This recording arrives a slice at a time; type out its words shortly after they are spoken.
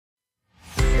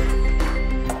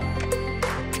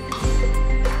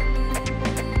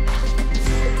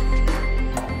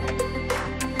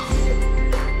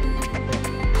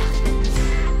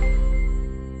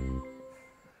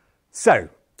So,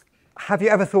 have you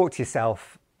ever thought to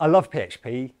yourself, I love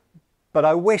PHP, but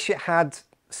I wish it had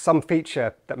some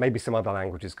feature that maybe some other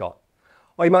language has got?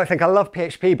 Or you might think, I love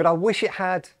PHP, but I wish it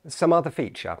had some other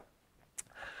feature.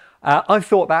 I've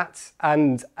thought that,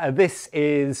 and this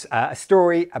is a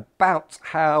story about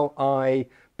how I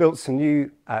built some new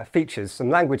features,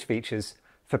 some language features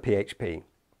for PHP.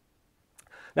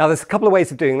 Now, there's a couple of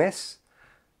ways of doing this.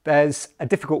 There's a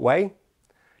difficult way.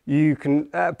 You can,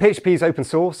 PHP is open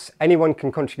source, anyone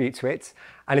can contribute to it.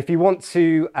 And if you want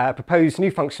to propose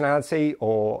new functionality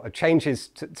or changes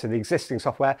to the existing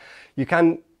software, you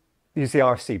can use the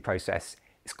RFC process.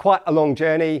 It's quite a long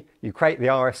journey. You create the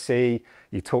RFC,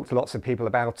 you talk to lots of people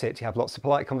about it, you have lots of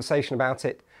polite conversation about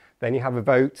it, then you have a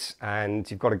vote and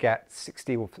you've got to get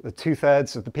 60 or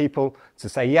 2/3 of the people to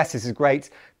say, yes, this is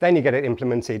great. Then you get it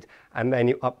implemented and then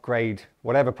you upgrade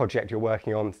whatever project you're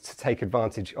working on to take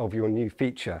advantage of your new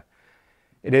feature.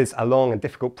 It is a long and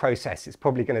difficult process. It's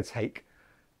probably going to take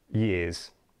years.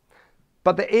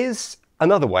 But there is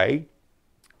another way,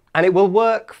 and it will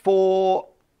work for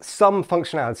some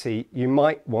functionality you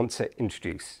might want to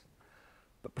introduce.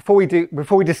 But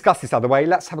before we discuss this other way,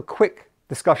 let's have a quick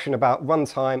discussion about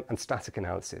runtime and static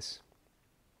analysis.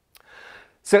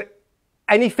 So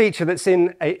any feature that's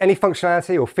in any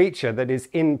functionality or feature that is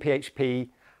in PHP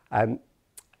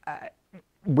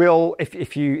will,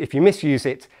 if you misuse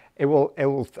it, it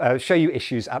will show you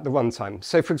issues at the runtime.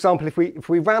 So for example, if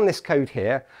we ran this code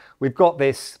here, we've got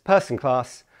this person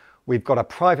class, we've got a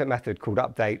private method called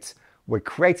update, we're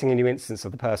creating a new instance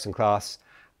of the person class,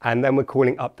 and then we're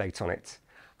calling update on it.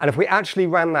 And if we actually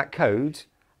ran that code,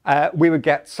 we would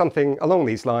get something along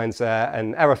these lines,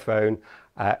 an error thrown.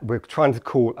 We're trying to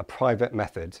call a private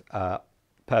method,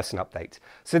 person update.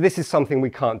 So this is something we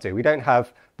can't do. We don't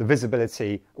have the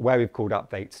visibility where we've called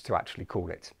update to actually call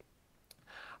it.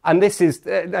 And this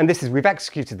is we've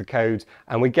executed the code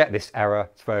and we get this error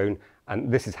thrown,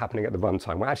 and this is happening at the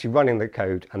runtime. We're actually running the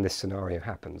code and this scenario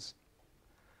happens.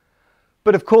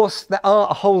 But of course, there are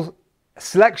a whole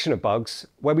selection of bugs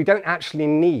where we don't actually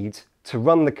need to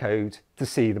run the code to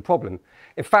see the problem.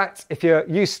 In fact, if you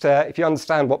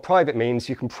understand what private means,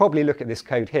 you can probably look at this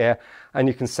code here and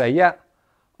you can say, yeah,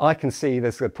 I can see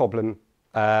there's a problem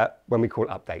when we call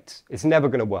update. It's never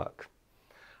going to work.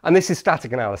 And this is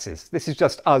static analysis. This is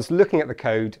just us looking at the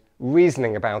code,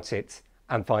 reasoning about it,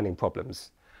 and finding problems.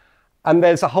 And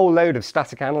there's a whole load of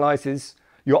static analyzers.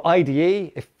 Your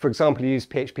IDE, if, for example, you use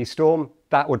PHP Storm,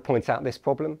 that would point out this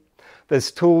problem. There's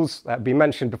tools that have been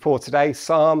mentioned before today,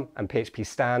 SARM and PHP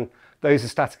Stan. Those are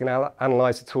static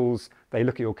analyzer tools. They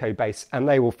look at your code base and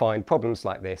they will find problems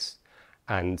like this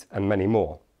and many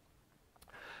more.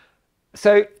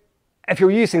 So if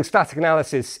you're using static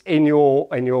analysis in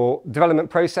your development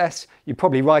process, you're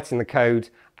probably writing the code,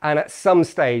 and at some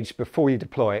stage before you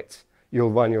deploy it,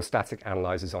 you'll run your static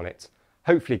analyzers on it.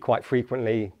 Hopefully quite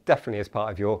frequently, definitely as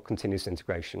part of your continuous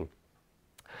integration.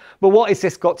 But what has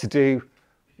this got to do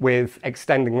with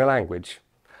extending the language?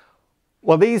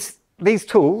 Well, these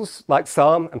tools like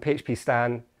SARM and PHP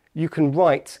Stan, you can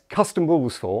write custom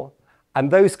rules for,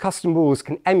 and those custom rules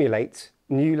can emulate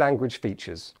new language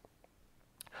features.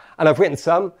 And I've written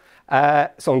some.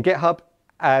 It's on GitHub,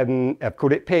 and I've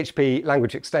called it PHP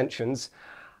Language Extensions.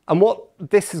 And what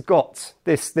this has got,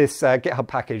 this GitHub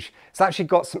package, it's actually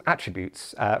got some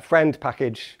attributes, friend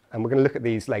package, and we're going to look at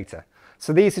these later.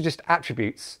 So these are just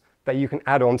attributes that you can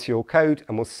add on to your code,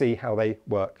 and we'll see how they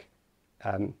work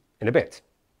in a bit.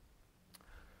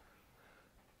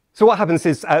 So what happens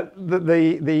is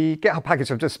the GitHub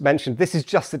package I've just mentioned, this is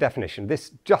just the definition.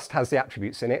 This just has the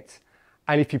attributes in it.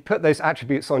 And if you put those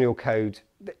attributes on your code,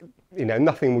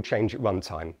 nothing will change at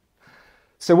runtime.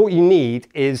 So what you need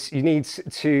is you need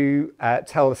to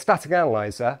tell the static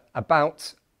analyzer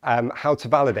about how to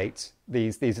validate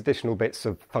these additional bits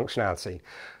of functionality.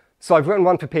 So I've written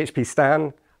one for PHP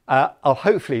Stan. I'll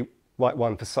hopefully write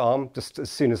one for SARM just as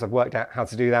soon as I've worked out how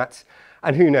to do that.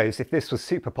 And who knows, if this was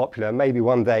super popular, maybe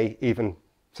one day even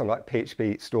something like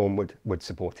PHP Storm would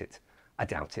support it. I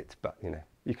doubt it, but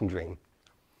you can dream.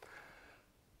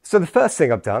 So the first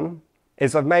thing I've done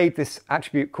is I've made this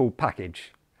attribute called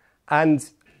package. And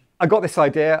I got this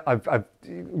idea. I've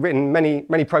written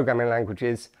many programming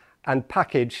languages, and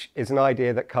package is an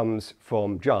idea that comes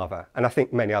from Java. And I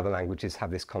think many other languages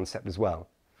have this concept as well.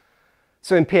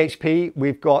 So in PHP,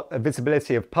 we've got a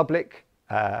visibility of public,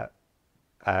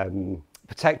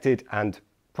 protected, and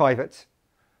private.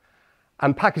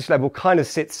 And package level kind of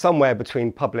sits somewhere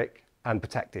between public and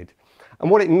protected. And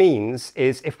what it means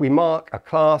is if we mark a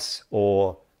class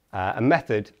or a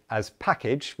method as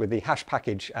package with the hash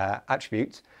package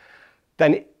attribute,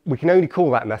 then we can only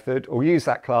call that method or use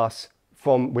that class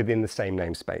from within the same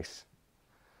namespace.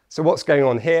 So what's going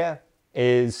on here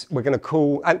is we're going to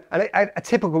call, and a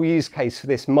typical use case for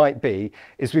this might be,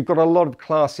 is we've got a lot of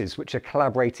classes which are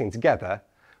collaborating together,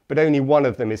 but only one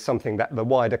of them is something that the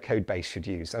wider code base should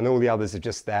use, and all the others are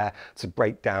just there to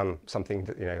break down something,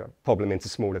 a problem into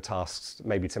smaller tasks,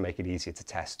 maybe to make it easier to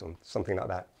test or something like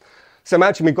that. So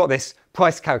imagine we've got this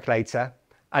price calculator,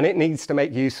 and it needs to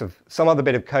make use of some other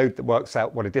bit of code that works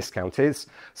out what a discount is.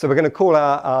 So we're going to call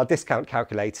our discount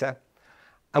calculator,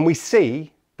 and we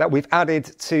see that we've added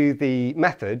to the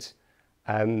method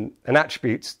an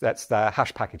attribute that's the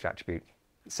hash package attribute.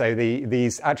 So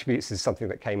these attributes is something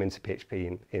that came into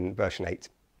PHP in version 8.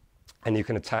 And you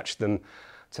can attach them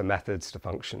to methods, to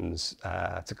functions,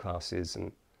 to classes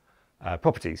and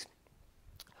properties.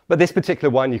 But this particular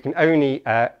one, you can only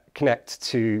connect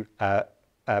to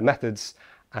methods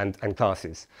and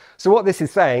classes. So what this is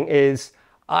saying is,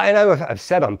 I know I've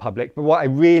said I'm public, but what I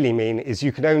really mean is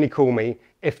you can only call me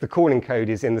if the calling code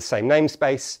is in the same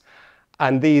namespace,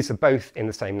 and these are both in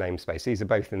the same namespace. These are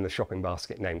both in the shopping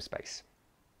basket namespace.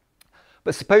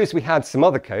 But suppose we had some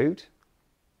other code,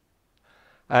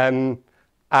 and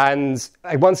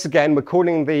once again, we're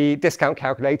calling the discount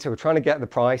calculator, we're trying to get the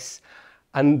price,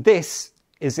 and this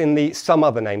is in the some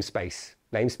other namespace.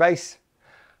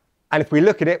 And if we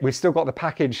look at it, we've still got the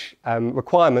package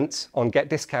requirement on get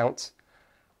discount,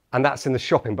 and that's in the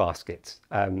shopping basket,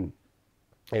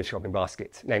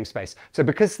 namespace. So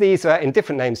because these are in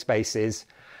different namespaces,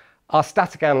 our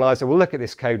static analyzer will look at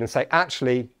this code and say,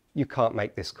 actually, you can't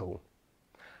make this call.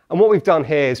 And what we've done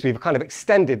here is we've kind of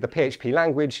extended the PHP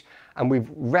language, and we've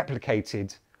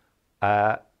replicated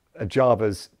a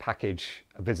Java's package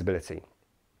visibility.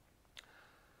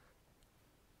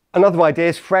 Another idea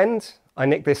is friend. I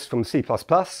nicked this from C++.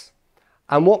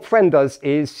 And what friend does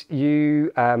is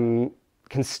you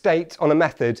can state on a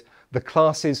method the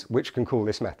classes which can call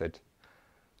this method.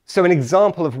 So an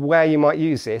example of where you might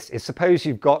use this is, suppose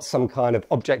you've got some kind of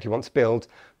object you want to build,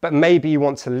 but maybe you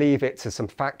want to leave it to some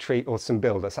factory or some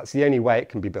builders. That's the only way it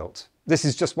can be built. This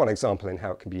is just one example in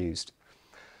how it can be used.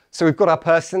 So we've got our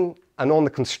person, and on the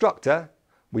constructor,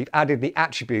 we've added the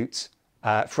attribute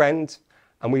friend,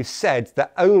 and we've said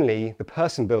that only the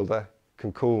person builder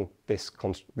can call this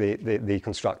the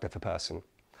constructor for person.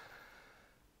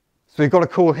 So we've got a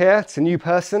call here, it's a new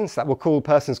person, so that will call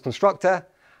person's constructor,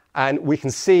 and we can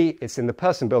see it's in the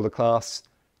person builder class,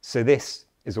 so this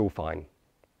is all fine.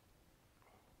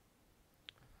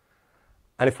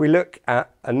 And if we look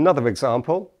at another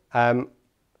example,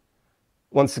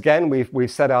 once again,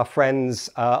 we've said our friends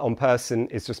on person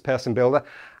is just person builder,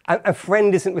 and a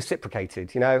friend isn't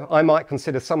reciprocated. I might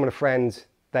consider someone a friend,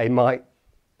 they might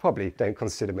probably don't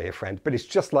consider me a friend, but it's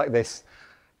just like this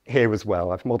here as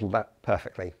well. I've modeled that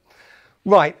perfectly.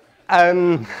 Right,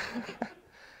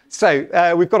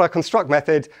 so we've got our construct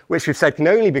method, which we've said can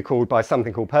only be called by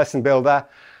something called person builder,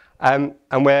 and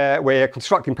we're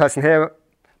constructing person here,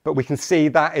 but we can see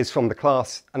that is from the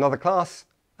class. Another class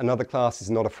is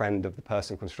not a friend of the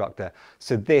person constructor,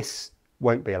 so this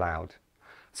won't be allowed.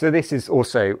 So this is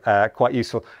also quite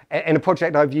useful. In a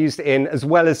project I've used it in, as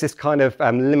well as this kind of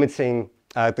limiting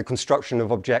the construction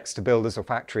of objects to builders or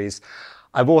factories,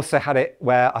 I've also had it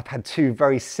where I've had two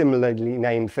very similarly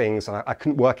named things, and I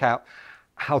couldn't work out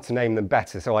how to name them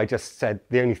better, so I just said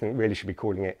the only thing that really should be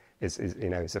calling it is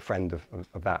a friend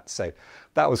of that. So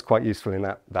that was quite useful in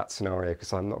that scenario,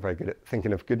 because I'm not very good at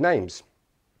thinking of good names.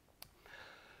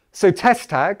 So test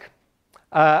tag.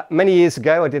 Many years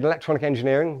ago, I did an electronic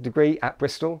engineering degree at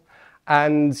Bristol,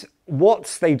 and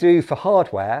what they do for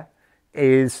hardware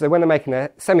is that when they're making their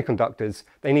semiconductors,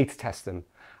 they need to test them.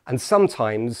 And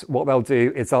sometimes what they'll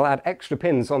do is they'll add extra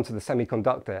pins onto the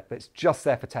semiconductor that's just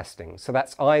there for testing. So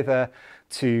that's either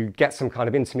to get some kind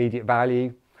of intermediate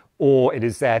value, or it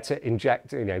is there to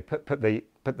inject, put the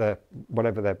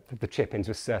chip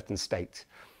into a certain state.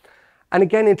 And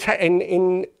again,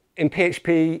 in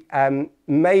PHP,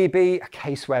 maybe a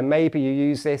case where maybe you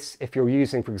use this if you're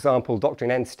using, for example,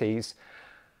 doctrine entities.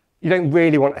 You don't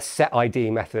really want a set ID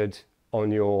method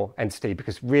on your entity,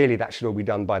 because really that should all be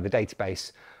done by the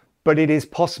database. But it is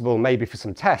possible, maybe for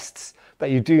some tests, that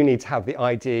you do need to have the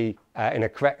ID in a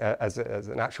correct as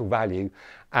an actual value,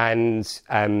 and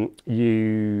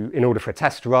in order for a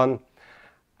test to run.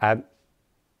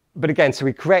 But again, so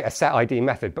we create a set ID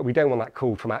method, but we don't want that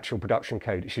called from actual production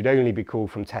code. It should only be called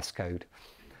from test code.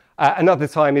 Another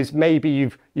time is maybe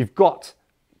you've got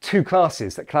two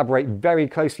classes that collaborate very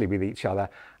closely with each other,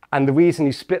 and the reason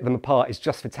you split them apart is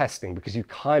just for testing, because you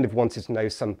kind of wanted to know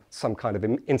some kind of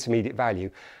intermediate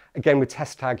value. Again, with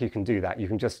test tag, you can do that. You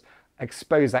can just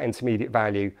expose that intermediate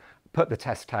value, put the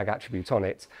test tag attribute on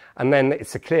it, and then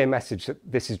it's a clear message that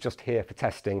this is just here for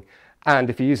testing. And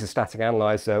if you use a static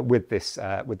analyzer with this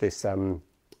GitHub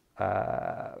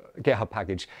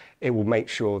package, it will make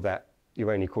sure that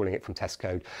you're only calling it from test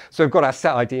code. So we've got our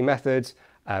setID method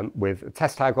with a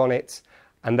test tag on it,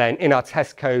 and then in our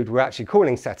test code, we're actually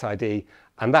calling setID,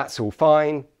 and that's all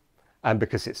fine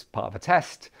because it's part of a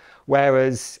test.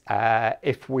 Whereas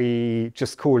if we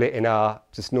just call it in our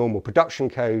just normal production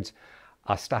code,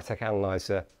 our static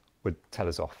analyzer would tell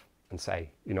us off and say,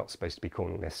 you're not supposed to be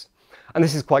calling this. And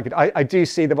this is quite good. I do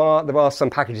see there are some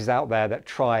packages out there that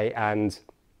try and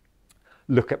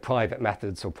look at private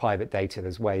methods or private data.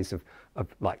 There's ways of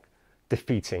like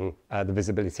defeating the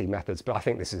visibility methods, but I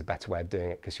think this is a better way of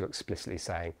doing it because you're explicitly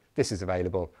saying this is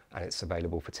available and it's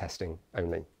available for testing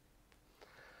only.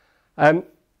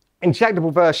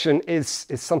 Injectable version is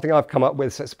something I've come up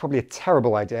with, so it's probably a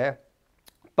terrible idea.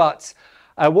 But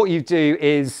what you do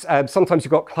is sometimes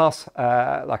you've got class,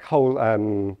 like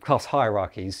whole class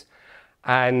hierarchies,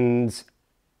 and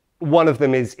one of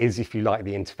them is if you like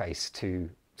the interface to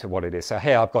what it is. So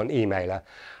here I've got an emailer,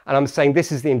 and I'm saying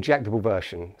this is the injectable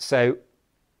version. So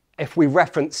if we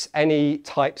reference any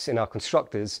types in our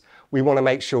constructors, we want to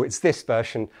make sure it's this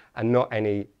version and not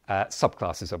any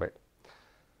subclasses of it.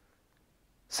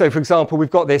 So for example,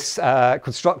 we've got this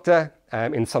constructor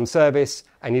in some service,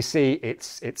 and you see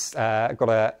it's got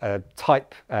a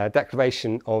type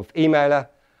declaration of emailer,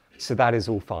 so that is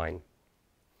all fine.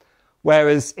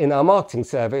 Whereas in our marketing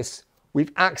service,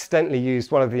 we've accidentally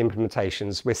used one of the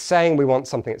implementations. We're saying we want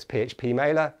something that's PHP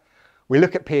mailer. We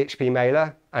look at PHP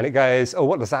mailer, and it goes, oh,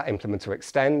 what does that implementer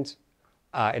extend?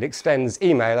 It extends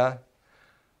emailer.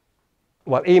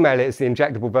 Well, emailer is the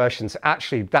injectable version, so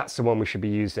actually that's the one we should be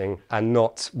using and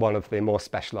not one of the more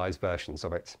specialized versions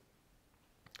of it.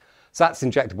 So that's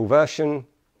injectable version.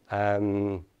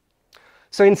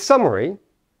 So in summary,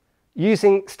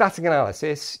 using static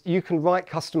analysis, you can write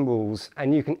custom rules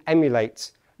and you can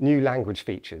emulate new language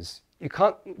features. You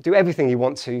can't do everything you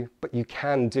want to, but you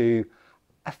can do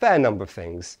a fair number of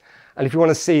things. And if you want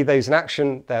to see those in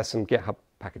action, there are some GitHub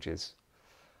packages.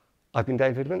 I've been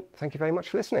Dave Liddament. Thank you very much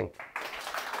for listening.